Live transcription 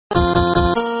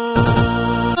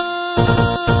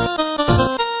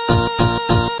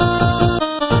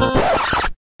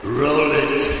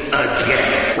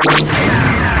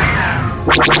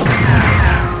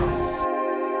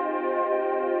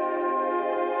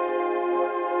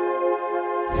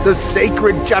The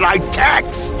sacred Jedi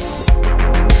texts!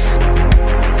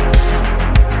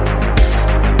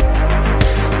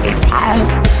 A pile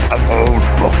of old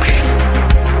books.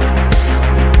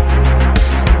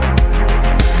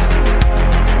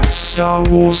 Star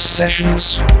Wars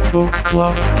Sessions Book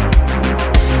Club.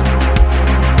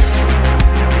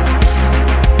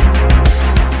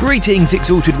 Greetings,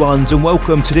 Exalted Ones, and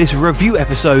welcome to this review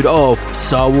episode of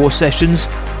Star Wars Sessions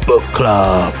Book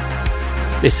Club.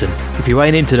 Listen, if you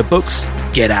ain't into the books,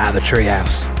 get out of the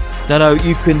treehouse. No,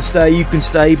 you can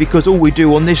stay, because all we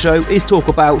do on this show is talk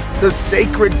about the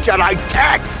sacred Jedi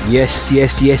texts!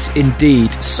 Yes,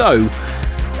 indeed. So,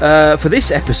 for this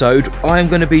episode, I am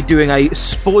going to be doing a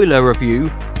spoiler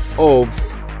review of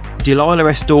Delilah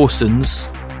S. Dawson's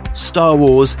Star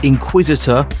Wars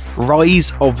Inquisitor,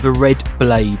 Rise of the Red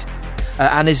Blade.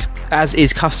 And as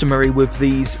is customary with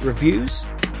these reviews,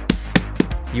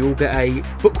 you will get a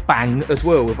book bang as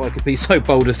well, if I could be so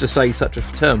bold as to say such a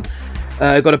term.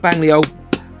 Got a bang the old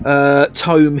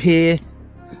tome here.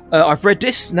 I've read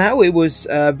this now. It was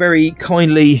very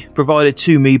kindly provided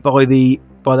to me by the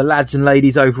lads and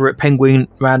ladies over at Penguin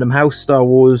Random House Star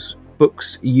Wars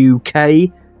Books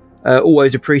UK.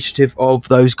 Always appreciative of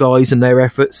those guys and their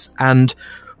efforts, and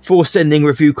for sending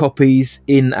review copies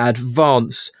in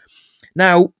advance.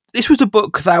 Now, this was a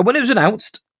book that, when it was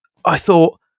announced, I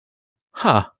thought,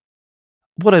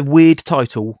 what a weird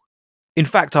title. In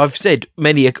fact, I've said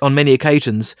on many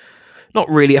occasions, not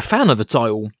really a fan of the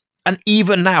title. And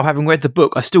even now, having read the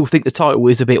book, I still think the title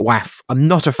is a bit waff. I'm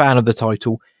not a fan of the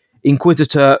title.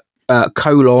 Inquisitor,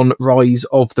 Rise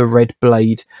of the Red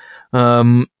Blade.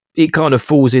 It kind of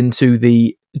falls into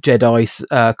the Jedi,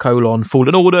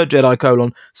 Fallen Order,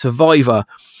 Jedi, Survivor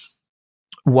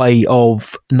way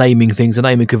of naming things and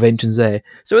naming conventions there.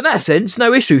 So in that sense,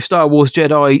 no issue. Star Wars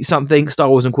Jedi something, Star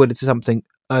Wars Inquisitor something.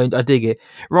 I dig it.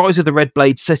 Rise of the Red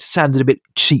Blade sounded a bit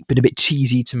cheap and a bit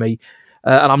cheesy to me.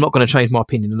 And I'm not going to change my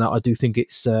opinion on that. I do think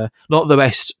it's not the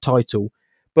best title.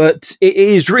 But it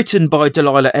is written by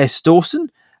Delilah S.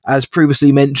 Dawson, as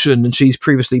previously mentioned, and she's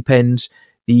previously penned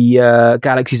the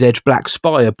Galaxy's Edge Black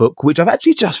Spire book, which I've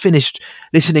actually just finished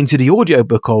listening to the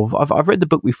audiobook of. I've read the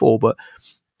book before, but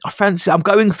I'm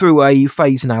going through a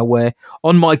phase now where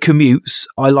on my commutes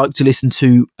I like to listen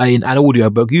to an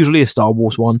audiobook, usually a Star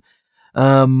Wars one,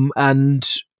 and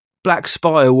Black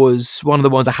Spire was one of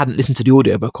the ones I hadn't listened to the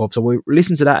audiobook of, so we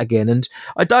listened to that again, and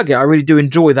I dug it. I really do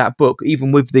enjoy that book,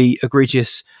 even with the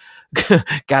egregious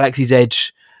Galaxy's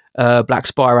Edge Black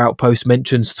Spire outpost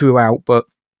mentions throughout, but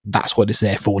that's what it's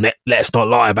there for. Let's not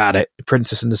lie about it.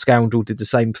 Princess and the Scoundrel did the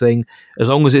same thing. As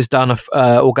long as it's done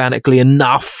organically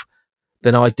enough,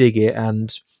 then I dig it.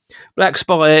 And Black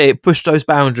Spire, it pushed those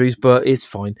boundaries, but it's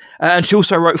fine. And she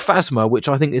also wrote Phasma, which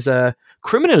I think is a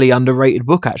criminally underrated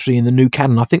book, actually, in the new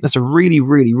canon. I think that's a really,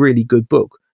 really, really good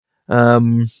book. But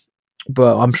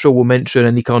I'm sure we'll mention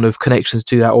any kind of connections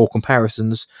to that or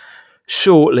comparisons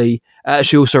shortly.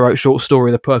 She also wrote short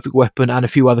story The Perfect Weapon and a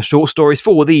few other short stories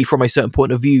for the From a Certain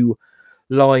Point of View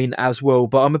line as well.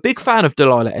 But I'm a big fan of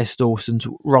Delilah S. Dawson's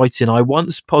writing. I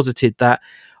once posited that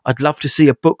I'd love to see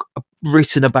a book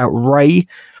written about Rey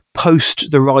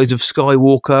post the Rise of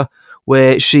Skywalker,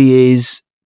 where she is,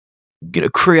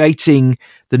 creating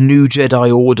the new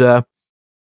Jedi Order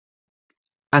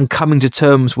and coming to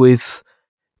terms with,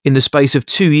 in the space of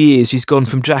 2 years, she's gone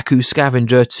from Jakku's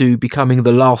scavenger to becoming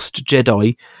the last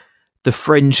Jedi. The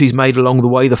friends she's made along the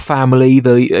way, the family,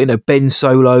 Ben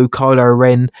Solo, Kylo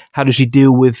Ren. How does she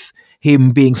deal with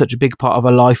him being such a big part of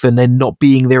her life and then not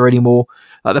being there anymore?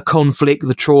 The conflict,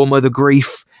 the trauma, the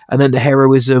grief, and then the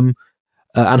heroism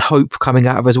and hope coming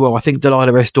out of as well. I think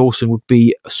Delilah S. Dawson would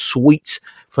be sweet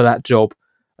for that job.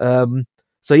 So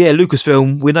yeah,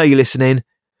 Lucasfilm, we know you're listening.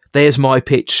 There's my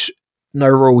pitch. No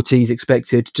royalties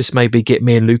expected. Just maybe get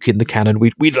me and Luke in the canon.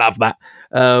 We'd love that.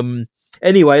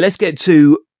 Anyway, let's get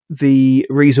to the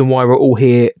reason why we're all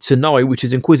here tonight, which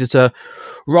is Inquisitor,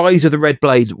 Rise of the Red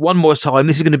Blade. One more time,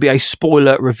 this is going to be a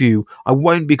spoiler review. I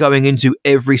won't be going into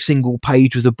every single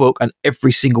page of the book and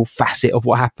every single facet of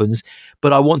what happens,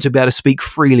 but I want to be able to speak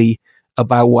freely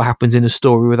about what happens in the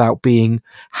story without being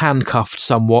handcuffed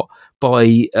somewhat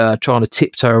by trying to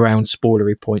tiptoe around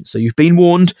spoilery points. So you've been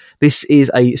warned, this is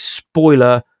a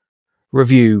spoiler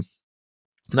review.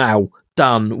 Now,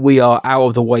 done. We are out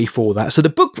of the way for that. So the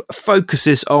book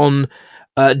focuses on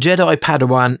Jedi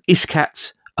Padawan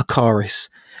Iskat Akaris.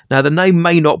 Now, the name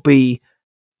may not be,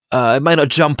 it may not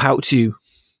jump out to you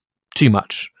too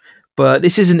much, but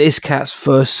this isn't Iskat's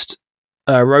first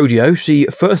rodeo. She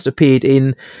first appeared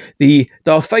in the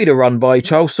Darth Vader run by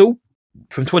Charles Soule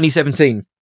from 2017.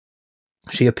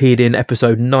 She appeared in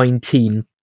episode 19.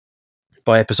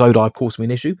 By episode, I of course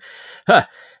mean issue.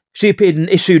 She appeared in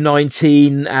issue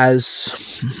 19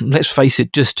 as, let's face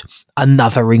it, just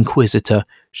another Inquisitor.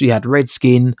 She had red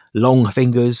skin, long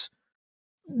fingers,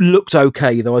 looked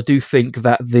okay, though I do think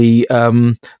that the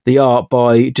art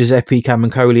by Giuseppe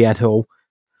Camuncoli et al.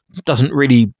 Doesn't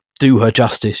really do her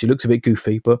justice. She looks a bit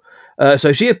goofy, but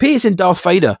so she appears in Darth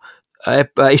Vader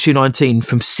issue 19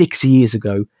 from 6 years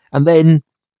ago, and then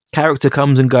character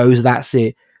comes and goes. That's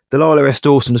it. Delilah S.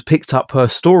 Dawson has picked up her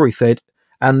story thread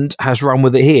and has run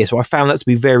with it here. So I found that to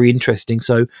be very interesting.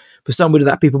 So for somebody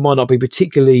that people might not be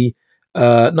particularly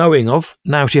knowing of,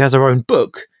 now she has her own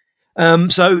book.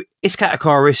 So Iskat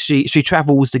Akaris, she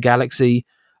travels the galaxy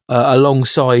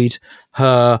alongside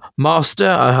her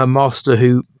master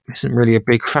who isn't really a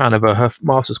big fan of her. Her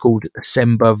master's called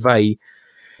Semba Vey.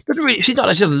 She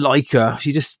doesn't like her.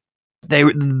 She just there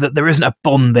isn't a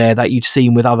bond there that you'd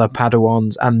seen with other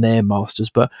Padawans and their masters.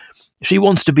 But she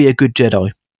wants to be a good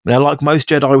Jedi. Now, like most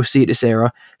Jedi we see at this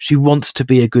era, she wants to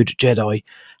be a good Jedi.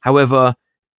 However,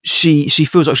 she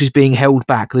feels like she's being held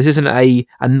back. This isn't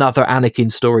another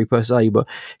Anakin story per se, but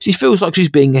she feels like she's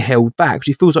being held back.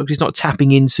 She feels like she's not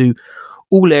tapping into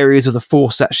all areas of the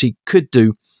Force that she could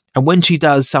do. And when she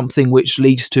does something which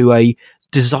leads to a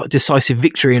decisive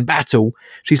victory in battle,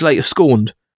 she's later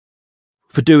scorned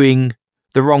for doing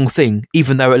the wrong thing,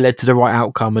 even though it led to the right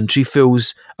outcome. And she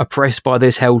feels oppressed by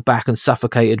this, held back and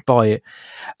suffocated by it.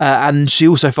 And she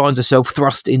also finds herself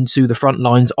thrust into the front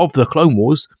lines of the Clone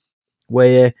Wars,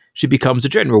 where she becomes a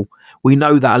general. We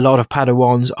know that a lot of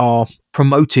Padawans are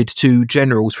promoted to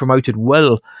generals, promoted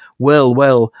well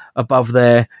above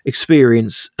their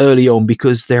experience early on,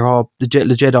 because the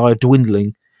Jedi are dwindling.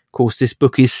 Of course, this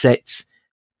book is set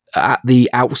at the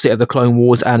outset of the Clone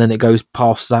Wars, and then it goes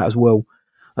past that as well.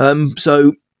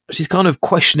 So she's kind of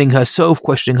questioning herself,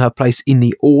 questioning her place in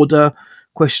the Order,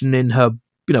 questioning her,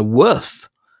 worth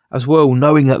as well,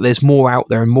 knowing that there's more out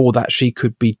there and more that she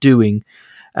could be doing.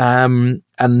 And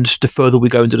the further we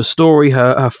go into the story,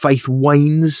 her faith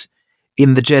wanes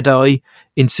in the Jedi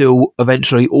until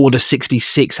eventually Order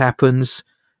 66 happens.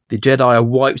 The Jedi are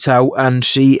wiped out and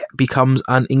she becomes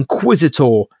an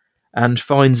Inquisitor and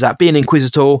finds that being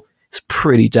Inquisitor is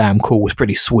pretty damn cool. It's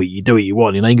pretty sweet. You do what you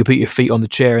want, you can put your feet on the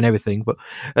chair and everything. But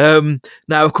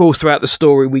now, of course, throughout the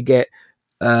story, we get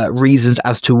reasons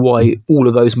as to why all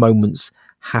of those moments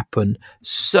happen.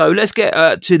 So let's get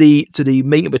to the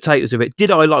meat and potatoes of it.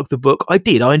 Did I like the book? I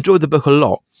did. I enjoyed the book a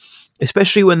lot,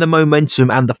 especially when the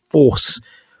momentum and the force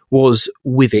was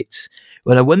with it.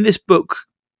 When this book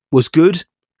was good,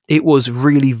 it was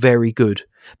really very good.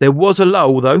 There was a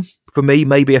lull, though, for me,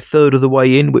 maybe a third of the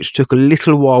way in, which took a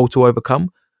little while to overcome.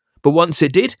 But once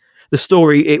it did, the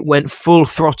story, it went full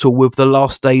throttle with the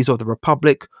last days of the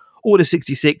Republic, Order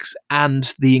 66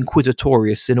 and the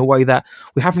Inquisitorius in a way that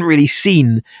we haven't really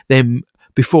seen them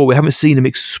before. We haven't seen them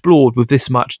explored with this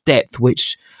much depth,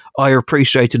 which I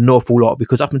appreciated an awful lot,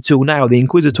 because up until now, the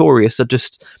Inquisitorius are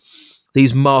just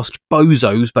these masked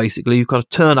bozos, basically, who kind of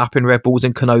turn up in Rebels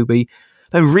and Kenobi,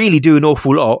 don't really do an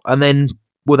awful lot, and then,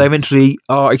 they eventually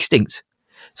are extinct.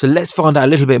 So let's find out a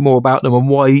little bit more about them and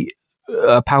why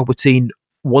Palpatine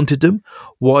wanted them,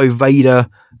 why Vader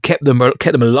kept them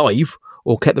alive,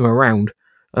 or kept them around,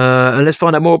 and let's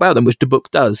find out more about them, which the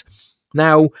book does.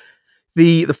 Now,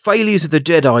 the failures of the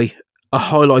Jedi are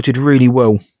highlighted really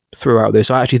well throughout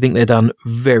this. I actually think they're done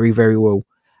very, very well.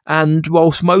 And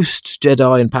whilst most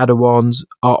Jedi and Padawans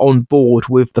are on board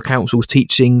with the Council's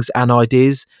teachings and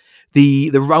ideas,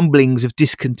 the rumblings of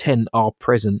discontent are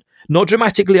present. Not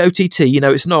dramatically OTT,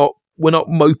 it's not, we're not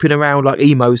moping around like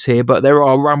emos here, but there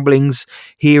are rumblings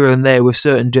here and there with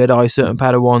certain Jedi, certain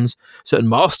Padawans, certain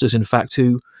masters, in fact,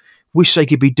 who wish they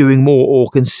could be doing more or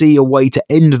can see a way to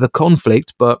end the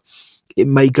conflict, but it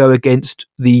may go against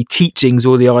the teachings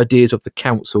or the ideas of the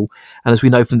Council. And as we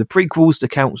know from the prequels, the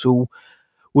Council,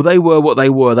 they were what they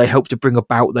were. They helped to bring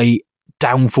about the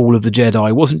downfall of the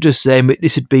Jedi. It wasn't just them.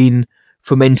 This had been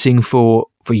fermenting for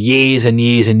years and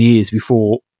years and years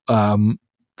before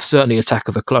certainly Attack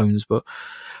of the Clones. But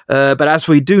as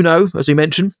we do know, as we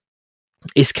mentioned,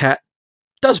 Iskat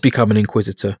does become an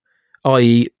Inquisitor,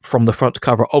 i.e. from the front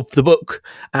cover of the book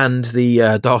and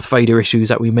the Darth Vader issues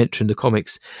that we mentioned, the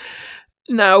comics.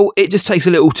 Now, it just takes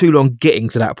a little too long getting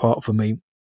to that part for me.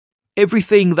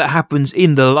 Everything that happens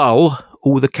in the lull,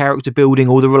 all the character building,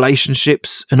 all the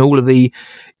relationships, and all of the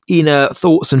inner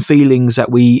thoughts and feelings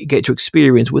that we get to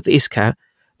experience with Iskat,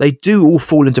 they do all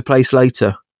fall into place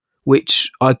later, which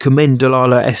I commend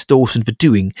Delilah S. Dawson for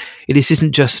doing. This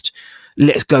isn't just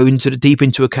let's go deep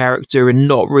into a character and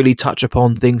not really touch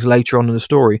upon things later on in the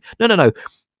story. No.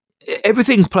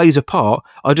 everything plays a part.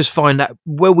 I just find that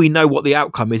where we know what the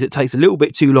outcome is, it takes a little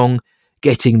bit too long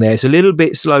getting there. It's a little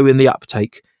bit slow in the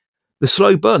uptake. The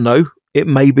slow burn, though, it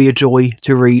may be a joy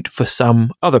to read for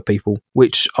some other people,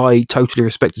 which I totally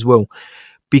respect as well.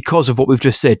 Because of what we've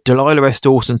just said, Delilah S.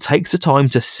 Dawson takes the time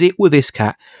to sit with this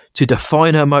cat, to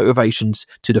define her motivations,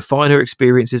 to define her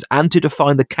experiences, and to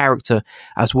define the character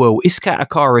as well. Iskat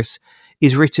Akaris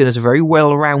is written as a very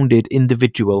well-rounded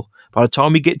individual. By the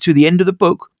time we get to the end of the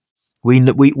book, we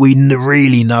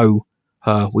really know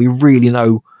her. We really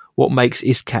know what makes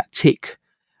Iskat tick,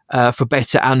 for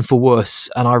better and for worse.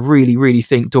 And I really, really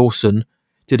think Dawson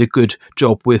did a good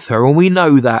job with her. And we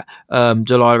know that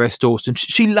Delilah S. Dawson,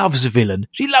 she loves a villain.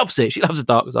 She loves it. She loves the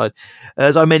dark side.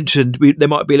 As I mentioned, there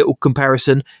might be a little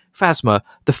comparison. Phasma.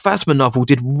 The Phasma novel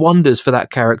did wonders for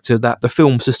that character that the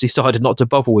films just decided not to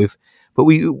bother with. But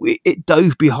it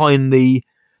dove behind the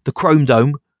Chrome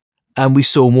Dome, and we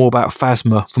saw more about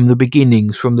Phasma from the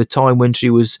beginnings, from the time when she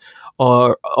was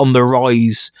on the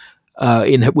rise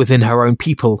within her own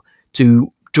people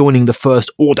to joining the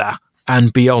First Order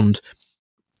and beyond.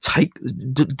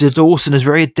 Dawson is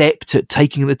very adept at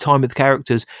taking the time with the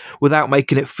characters without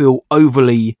making it feel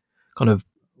overly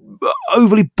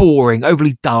boring,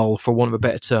 overly dull, for want of a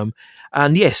better term.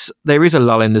 And yes, there is a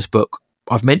lull in this book.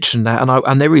 I've mentioned that,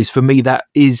 and there is. For me, that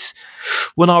is,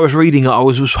 when I was reading it, I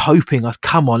was hoping,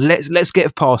 come on, let's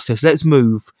get past this, let's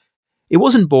move. It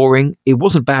wasn't boring, it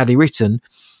wasn't badly written.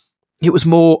 It was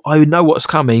more, I know what's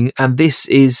coming, and this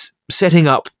is setting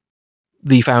up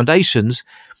the foundations,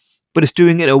 but it's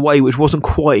doing it in a way which wasn't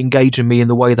quite engaging me in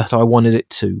the way that I wanted it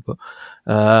to.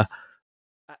 But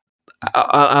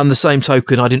on the same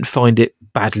token, I didn't find it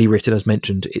badly written, as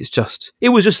mentioned. It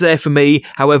was just there for me.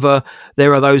 However,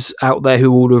 there are those out there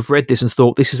who would have read this and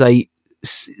thought this is a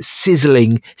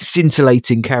sizzling,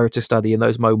 scintillating character study in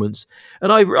those moments,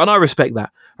 and I respect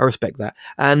that. I respect that.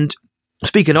 And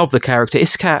speaking of the character,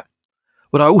 Iskat,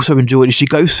 what I also enjoyed is she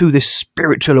goes through this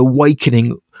spiritual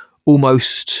awakening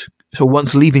almost. So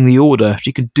once leaving the Order,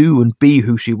 she can do and be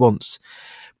who she wants.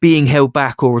 Being held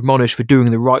back or admonished for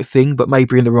doing the right thing, but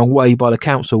maybe in the wrong way by the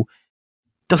council,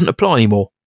 doesn't apply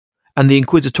anymore. And the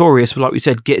Inquisitorius, like we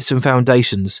said, gets some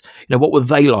foundations. What were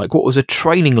they like? What was the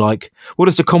training like? What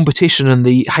is the competition and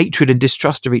the hatred and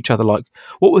distrust of each other like?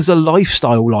 What was the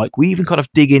lifestyle like? We even kind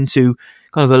of dig into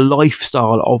kind of the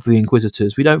lifestyle of the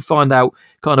Inquisitors. We don't find out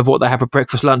kind of what they have for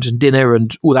breakfast, lunch and dinner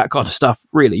and all that kind of stuff,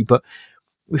 really, but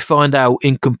we find out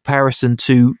in comparison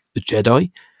to the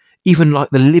Jedi, even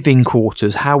like the living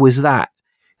quarters, how is that?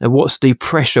 And what's the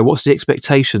pressure? What's the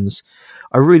expectations?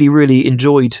 I really, really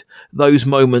enjoyed those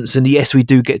moments. And yes, we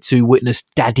do get to witness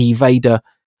Daddy Vader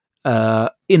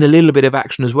in a little bit of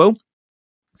action as well,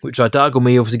 which I dug, and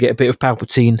we obviously get a bit of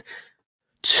Palpatine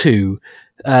too.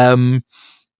 Going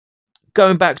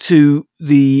back to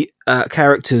the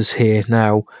characters here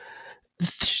now,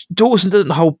 Dawson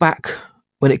doesn't hold back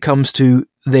when it comes to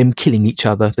them killing each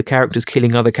other, the characters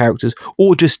killing other characters,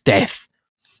 or just death.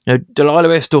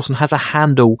 Delilah S. Dawson has a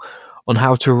handle on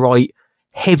how to write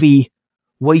heavy,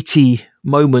 weighty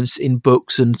moments in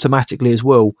books and thematically as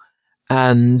well.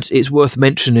 And it's worth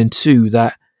mentioning too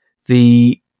that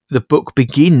the book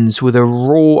begins with a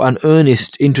raw and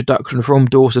earnest introduction from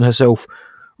Dawson herself,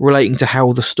 relating to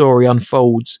how the story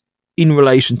unfolds in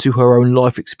relation to her own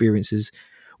life experiences,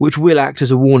 which will act as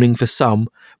a warning for some,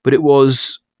 but it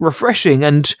was refreshing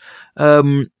and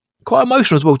quite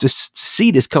emotional as well to see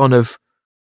this kind of,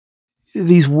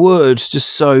 these words just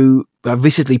so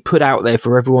visibly put out there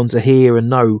for everyone to hear and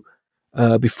know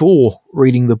before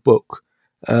reading the book.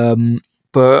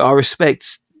 But I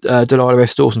respect Delilah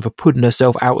S. Dawson for putting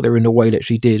herself out there in the way that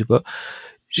she did. But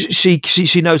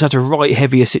she knows how to write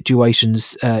heavier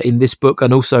situations in this book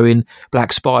and also in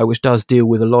Black Spy, which does deal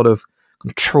with a lot of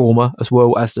trauma as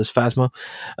well, as does Phasma.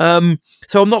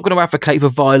 So I'm not going to advocate for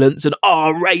violence and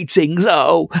R ratings,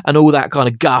 and all that kind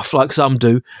of guff like some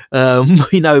do.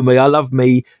 You know me, I love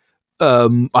me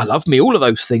all of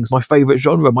those things. My favourite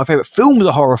genre, my favourite films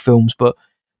are horror films, but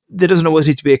there doesn't always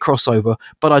need to be a crossover.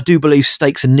 But I do believe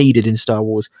stakes are needed in Star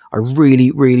Wars. I really,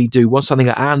 really do. One something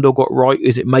that Andor got right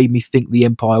is it made me think the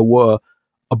Empire were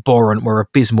abhorrent, were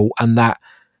abysmal, and that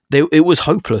it was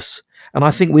hopeless. And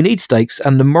I think we need stakes,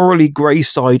 and the morally grey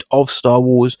side of Star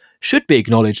Wars should be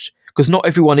acknowledged, because not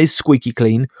everyone is squeaky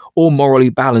clean or morally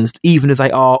balanced, even if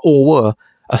they are or were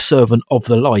a servant of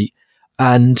the light.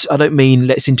 And I don't mean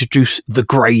let's introduce the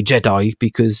grey Jedi,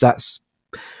 because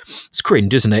it's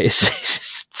cringe, isn't it? It's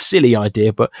a silly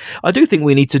idea, but I do think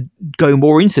we need to go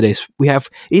more into this. We have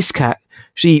Iskat.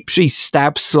 She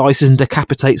stabs, slices and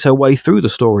decapitates her way through the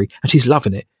story, and she's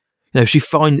loving it. She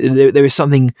finds there is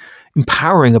something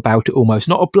empowering about it almost.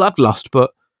 Not a bloodlust,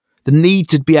 but the need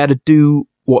to be able to do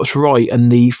what's right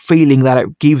and the feeling that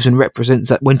it gives and represents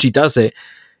that when she does it,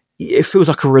 it feels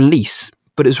like a release,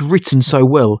 but it's written so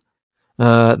well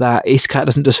that Iskat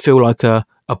doesn't just feel like a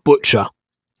butcher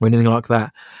or anything like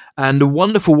that. And the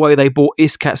wonderful way they brought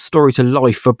Iskat's story to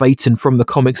life verbatim from the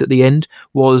comics at the end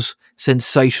was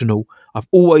sensational. I've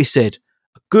always said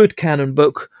a good canon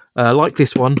book like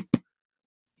this one,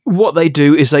 what they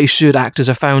do is they should act as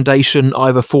a foundation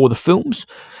either for the films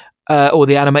or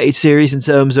the animated series, in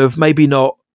terms of maybe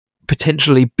not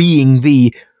potentially being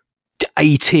the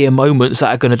A-tier moments that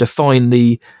are going to define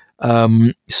the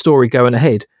story going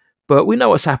ahead. But we know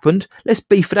what's happened. Let's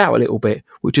beef it out a little bit,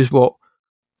 which is what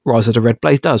Rise of the Red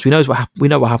Blade does. We know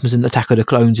what happens in Attack of the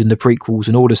Clones, in the prequels,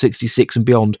 and Order 66 and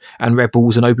beyond, and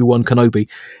Rebels and Obi-Wan Kenobi.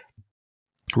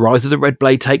 Rise of the Red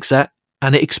Blade takes that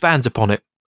and it expands upon it.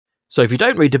 So if you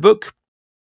don't read the book,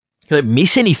 you don't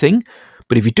miss anything.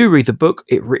 But if you do read the book,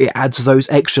 it adds those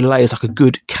extra layers like a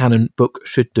good canon book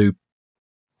should do.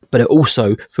 But it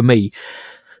also, for me,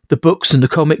 the books and the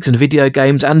comics and the video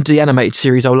games and the animated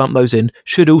series, I'll lump those in,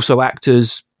 should also act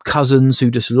as cousins who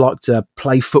just like to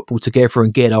play football together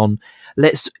and get on.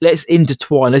 Let's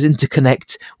intertwine, let's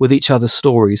interconnect with each other's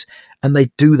stories. And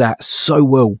they do that so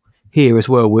well here as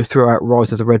well. We're throughout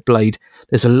Rise of the Red Blade.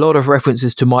 There's a lot of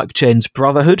references to Mike Chen's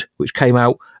Brotherhood, which came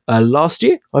out last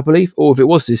year, I believe, or if it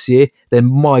was this year, then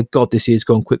my God, this year's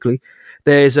gone quickly.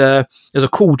 There's a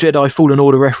cool Jedi Fallen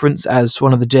Order reference, as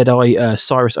one of the Jedi,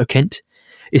 Cyrus O'Kent,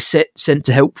 is sent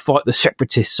to help fight the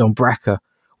Separatists on Braca,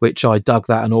 which I dug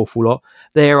that an awful lot.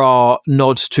 There are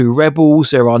nods to Rebels,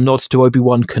 there are nods to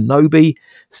Obi-Wan Kenobi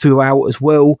throughout as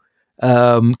well.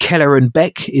 Keller and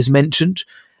Beck is mentioned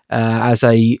as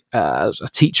a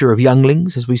teacher of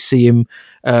younglings, as we see him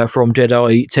from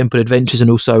Jedi Temple Adventures, and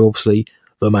also obviously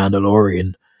The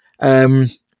Mandalorian.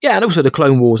 And also the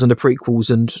Clone Wars and the prequels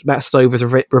and Matt Stover's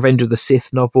Revenge of the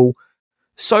Sith novel.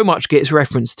 So much gets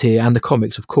referenced here, and the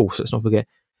comics, of course, let's not forget.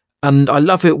 And I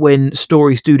love it when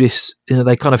stories do this.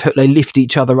 They kind of they lift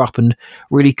each other up and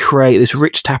really create this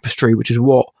rich tapestry, which is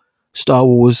what Star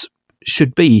Wars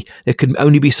should be. There can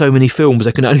only be so many films.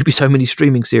 There can only be so many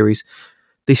streaming series.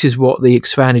 This is what the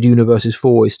expanded universe is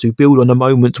for, is to build on a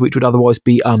moment which would otherwise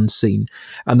be unseen.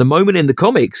 And the moment in the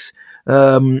comics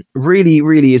really,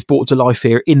 really is brought to life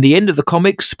here. In the end of the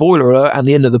comics, spoiler alert, and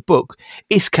the end of the book,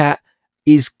 Iskat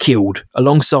is killed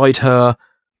alongside her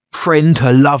friend,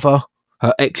 her lover,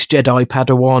 her ex-Jedi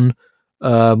Padawan,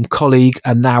 colleague,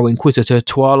 and now Inquisitor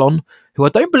Tualon, who I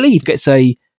don't believe gets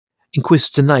a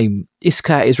Inquisitor name.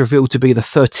 Iskat is revealed to be the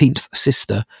 13th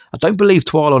sister. I don't believe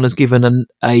Tualon has given an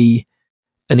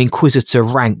Inquisitor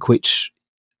rank, which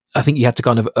I think you have to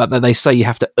kind of, they say you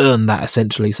have to earn that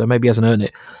essentially, so maybe he hasn't earned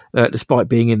it, despite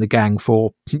being in the gang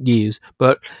for years.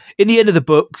 But in the end of the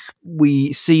book,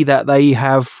 we see that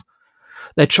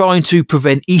they're trying to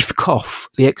prevent Eve Koff,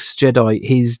 the ex-Jedi,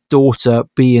 his daughter,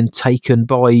 being taken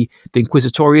by the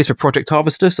Inquisitorius for Project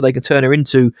Harvester, so they can turn her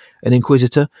into an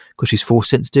Inquisitor, because she's Force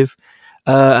sensitive.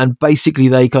 And basically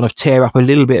they kind of tear up a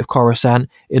little bit of Coruscant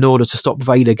in order to stop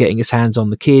Vader getting his hands on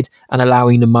the kid and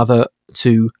allowing the mother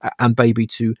and baby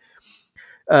to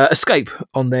escape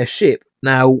on their ship.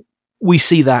 Now, we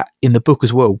see that in the book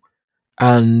as well.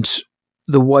 And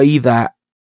the way that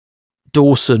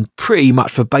Dawson pretty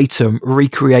much verbatim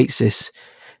recreates this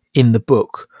in the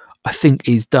book, I think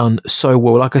is done so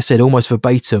well. Like I said, almost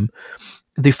verbatim.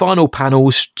 The final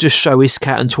panels just show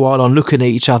Iskat and Tualon looking at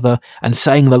each other and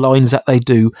saying the lines that they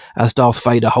do as Darth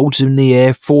Vader holds them in the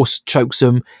air, Force chokes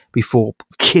them before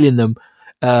killing them.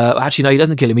 Actually, no, he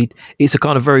doesn't kill him. It's a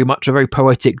kind of very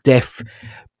poetic death.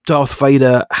 Darth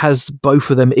Vader has both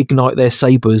of them ignite their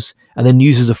sabers and then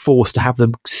uses a Force to have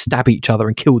them stab each other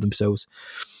and kill themselves.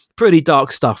 Pretty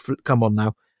dark stuff. Come on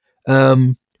now.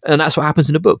 And that's what happens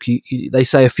in the book. They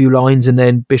say a few lines and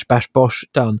then bish bash bosh,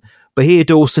 done. But here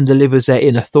Dawson delivers their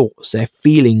inner thoughts, their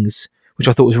feelings, which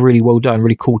I thought was really well done,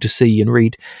 really cool to see and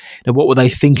read. What were they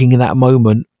thinking in that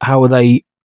moment? How are they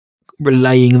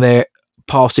relaying their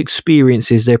past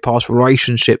experiences, their past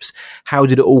relationships? How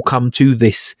did it all come to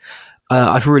this?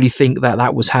 I really think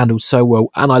that was handled so well,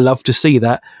 and I love to see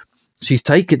that. She's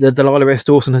taken, Delilah S.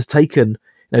 Dawson has taken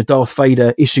Darth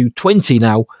Vader issue 20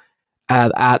 now,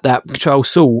 at that Charles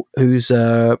Soule, who's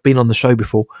been on the show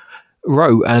before,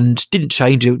 wrote and didn't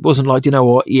change it. It wasn't like, you know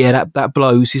what, yeah, that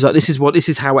blows. He's like, this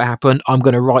is how it happened. I'm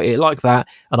going to write it like that,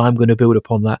 and I'm going to build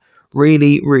upon that.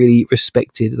 Really, really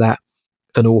respected that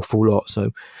an awful lot.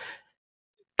 So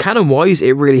Canon-wise,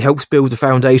 it really helps build the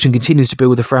foundation, continues to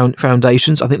build the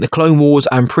foundations. I think the Clone Wars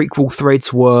and prequel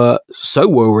threads were so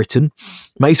well written.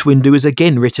 Mace Windu is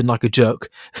again written like a jerk.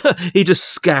 He just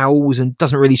scowls and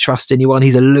doesn't really trust anyone.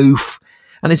 He's aloof.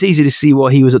 And it's easy to see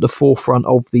why he was at the forefront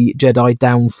of the Jedi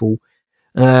downfall.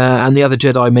 And the other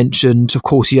Jedi mentioned, of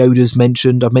course, Yoda's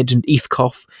mentioned. I've mentioned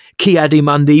Ethkoff,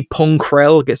 Ki-Adi-Mundi, Pong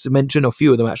Krell gets to mention, a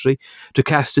few of them actually.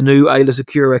 Jocasta Nu, Ayla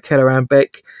Secura, Kelleran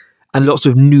Beck, and lots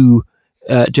of new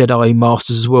Jedi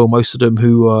Masters as well, most of them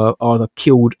who are either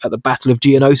killed at the Battle of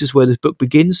Geonosis, where this book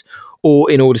begins, or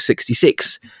in Order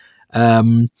 66.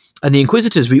 And the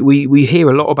Inquisitors, we hear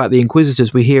a lot about the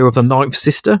Inquisitors. We hear of the Ninth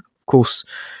Sister, of course,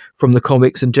 from the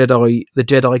comics and the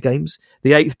Jedi games.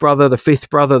 The Eighth Brother, the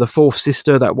Fifth Brother, the Fourth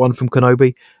Sister, that one from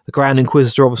Kenobi. The Grand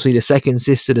Inquisitor, obviously the Second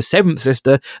Sister, the Seventh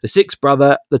Sister, the Sixth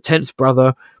Brother, the 10th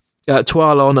Brother,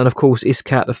 Tualon, and of course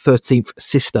Iskat, the 13th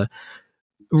Sister.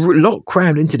 A lot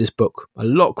crammed into this book.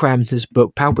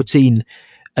 Palpatine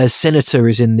as senator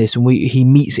is in this, and he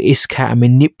meets Iskat and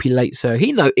manipulates her.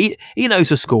 He knows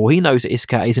the score. He knows that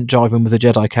Iskat isn't jiving with the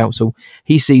Jedi Council.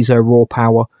 He sees her raw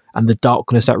power and the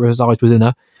darkness that resides within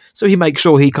her. So he makes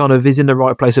sure he kind of is in the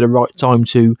right place at the right time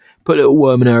to put a little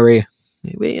worm in her ear.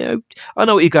 I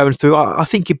know what you're going through. I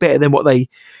think you're better than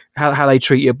how they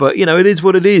treat you, but it is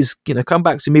what it is. Come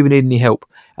back to me if you need any help.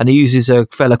 And he uses a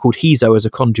fella called Hizo as a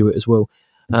conduit as well.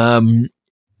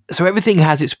 So everything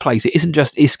has its place. It isn't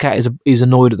just Iskat is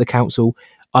annoyed at the council.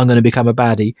 I'm going to become a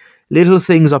baddie. Little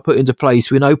things are put into place.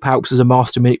 We know Palps is a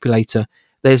master manipulator.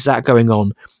 There's that going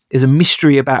on. There's a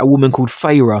mystery about a woman called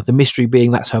Feyre. The mystery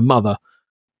being that's her mother.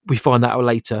 We find that out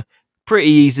later. Pretty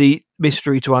easy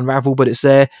mystery to unravel, but it's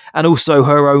there. And also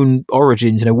her own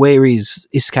origins. Where is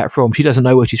Iskat from? She doesn't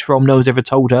know where she's from. No one's ever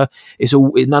told her.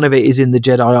 None of it is in the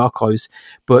Jedi archives.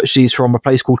 But she's from a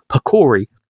place called Pakori.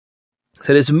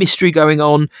 So there's a mystery going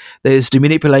on. There's the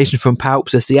manipulation from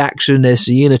Palps. There's the action. There's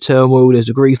the inner turmoil. There's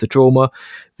the grief, the trauma,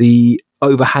 the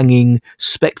overhanging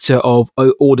spectre of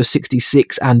Order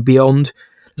 66 and beyond.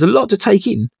 There's a lot to take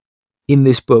in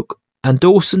this book. And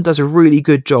Dawson does a really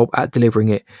good job at delivering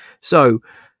it. So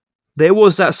there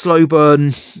was that slow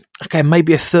burn. Okay,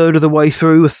 maybe a third of the way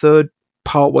through, a third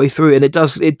part way through. And it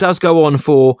does go on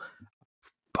for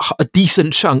a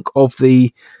decent chunk of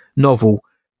the novel.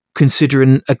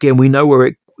 Considering, again, we know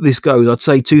where this goes. I'd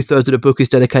say 2/3 of the book is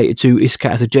dedicated to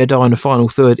Iskat as a Jedi, and the final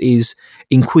third is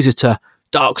Inquisitor,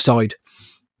 Darkside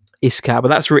Iskat. But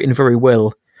that's written very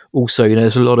well. Also,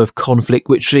 there's a lot of conflict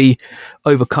which she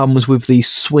overcomes with the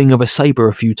swing of a saber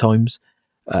a few times.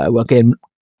 Again,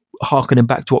 harkening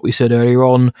back to what we said earlier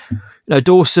on,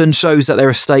 Dawson shows that there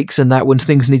are stakes and that when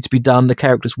things need to be done, the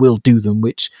characters will do them,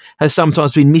 which has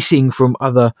sometimes been missing from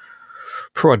other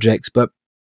projects. But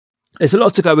there's a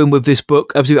lot to go in with this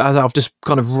book, as I've just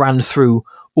kind of ran through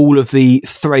all of the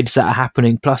threads that are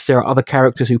happening. Plus, there are other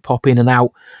characters who pop in and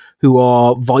out who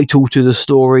are vital to the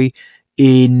story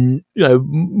in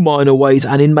minor ways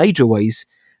and in major ways.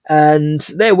 And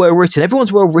they're well written.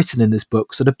 Everyone's well written in this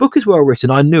book. So the book is well written.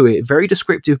 I knew it. Very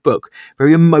descriptive book,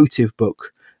 very emotive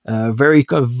book, very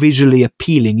kind of visually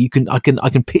appealing. I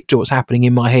can picture what's happening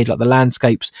in my head, like the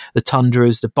landscapes, the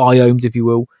tundras, the biomes, if you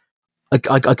will.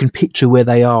 I can picture where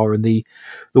they are and the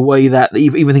way that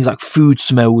even things like food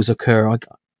smells occur.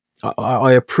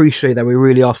 I appreciate that we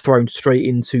really are thrown straight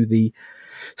into the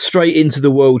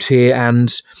world here,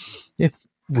 and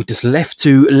we're just left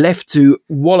to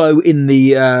wallow in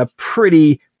the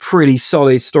pretty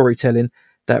solid storytelling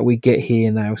that we get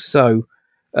here now. So,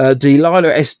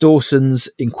 Delilah S. Dawson's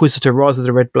Inquisitor: Rise of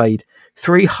the Red Blade,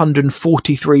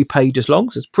 343 pages long,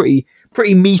 so it's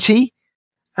pretty meaty.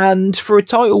 And for a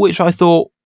title which I thought,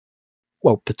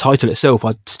 well, the title itself,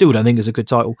 I still don't think is a good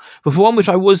title. But for one which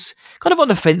I was kind of on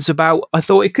the fence about, I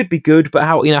thought it could be good, but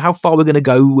how far we're going to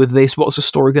go with this? What's the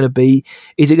story going to be?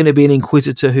 Is it going to be an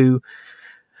Inquisitor who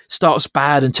starts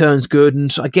bad and turns good?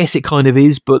 And I guess it kind of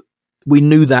is, but we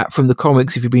knew that from the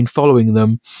comics if you've been following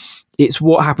them. It's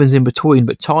what happens in between,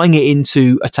 but tying it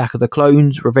into Attack of the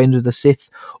Clones, Revenge of the Sith,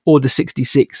 Order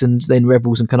 66, and then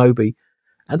Rebels and Kenobi,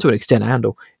 and to an extent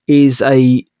Andor, was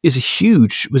a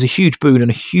huge boon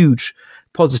and a huge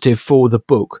positive for the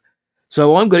book.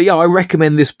 So I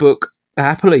recommend this book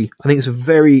happily. I think it's a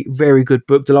very, very good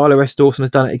book. Delilah S. Dawson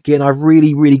has done it again. I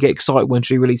really, really get excited when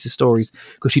she releases stories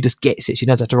because she just gets it. She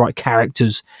knows how to write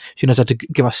characters. She knows how to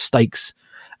give us stakes.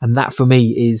 And that for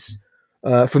me is,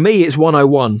 it's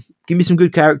 101. Give me some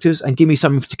good characters and give me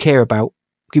something to care about.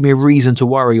 Give me a reason to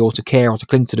worry or to care or to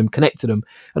cling to them, connect to them.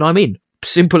 And I'm in.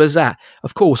 Simple as that.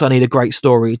 Of course, I need a great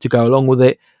story to go along with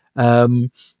it.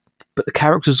 But the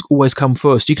characters always come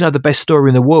first. You can have the best story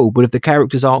in the world, but if the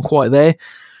characters aren't quite there,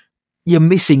 you're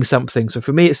missing something. So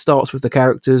for me, it starts with the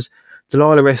characters.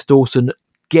 Delilah S. Dawson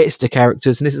gets the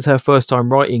characters, and this is her first time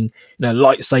writing,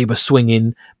 lightsaber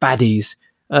swinging baddies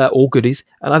or goodies,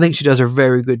 and I think she does a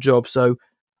very good job. So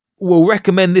we'll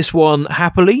recommend this one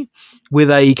happily, with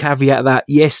a caveat that,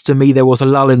 yes, to me there was a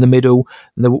lull in the middle,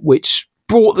 which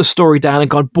brought the story down and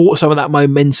kind of brought some of that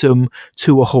momentum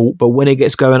to a halt. But when it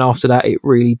gets going after that, it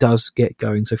really does get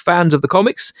going. So fans of the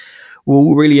comics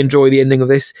will really enjoy the ending of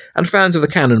this, and fans of the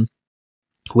canon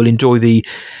will enjoy the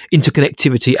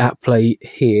interconnectivity at play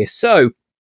here. So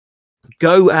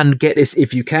go and get this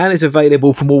if you can. It's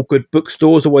available from all good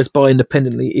bookstores. Always buy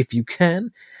independently if you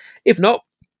can. If not,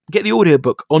 get the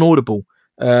audiobook on Audible.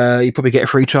 You probably get a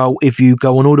free trial if you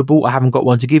go on Audible. I haven't got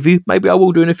one to give you. Maybe I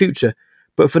will do in the future.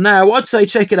 But for now, I'd say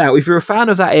check it out. If you're a fan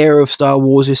of that era of Star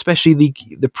Wars, especially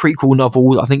the prequel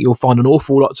novels, I think you'll find an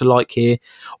awful lot to like here.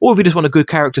 Or if you just want a good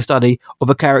character study of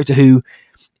a character who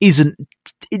isn't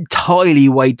entirely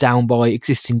weighed down by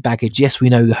existing baggage. Yes, we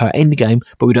know her end game,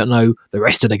 but we don't know the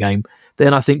rest of the game.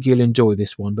 Then I think you'll enjoy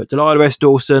this one. But Delilah S.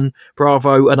 Dawson,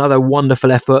 bravo, another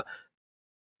wonderful effort.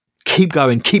 Keep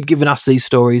going, keep giving us these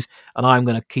stories, and I'm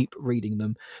going to keep reading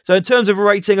them. So in terms of a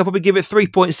rating, I'll probably give it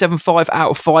 3.75 out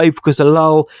of 5, because the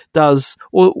lull does,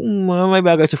 or maybe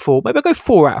I'll go to 4. Maybe I'll go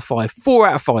 4 out of 5. 4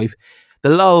 out of 5. The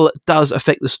lull does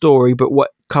affect the story, but what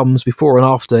comes before and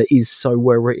after is so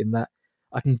well written that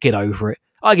I can get over it.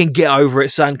 I can get over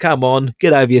it, son. Come on,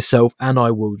 get over yourself, and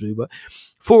I will do. But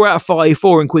 4 out of 5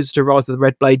 for Inquisitor Rise of the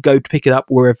Red Blade. Go to pick it up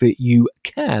wherever you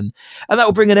can. And that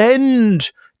will bring an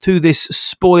end to this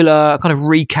spoiler kind of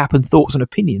recap and thoughts and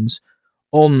opinions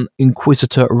on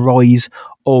Inquisitor Rise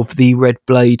of the Red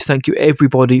Blade. Thank you,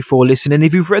 everybody, for listening.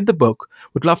 If you've read the book,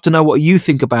 would love to know what you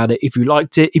think about it. If you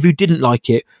liked it, if you didn't like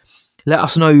it, let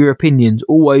us know your opinions.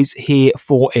 Always here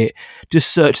for it.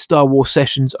 Just search Star Wars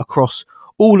Sessions across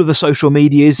all of the social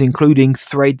medias, including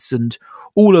Threads and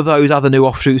all of those other new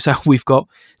offshoots that we've got.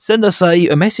 Send us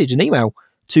a message, an email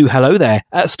to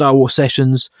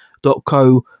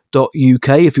hello@starwarsessions.co.uk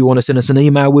if you want to send us an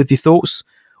email with your thoughts,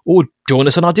 or join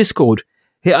us on our Discord.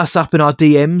 Hit us up in our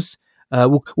DMs.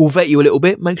 We'll vet you a little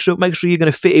bit. Make sure you're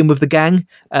going to fit in with the gang.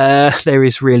 There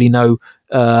is really no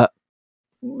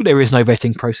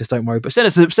vetting process. Don't worry. But send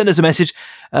us a message.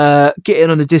 Get in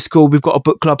on the Discord. We've got a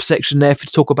book club section there to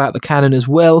talk about the canon as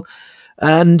well.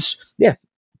 And yeah,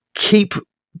 keep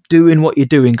doing what you're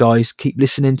doing, guys. Keep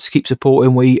listening. Keep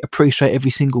supporting. We appreciate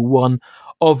every single one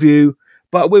of you.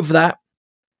 But with that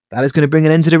is going to bring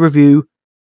an end to the review.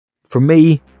 From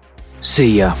me,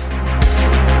 see ya.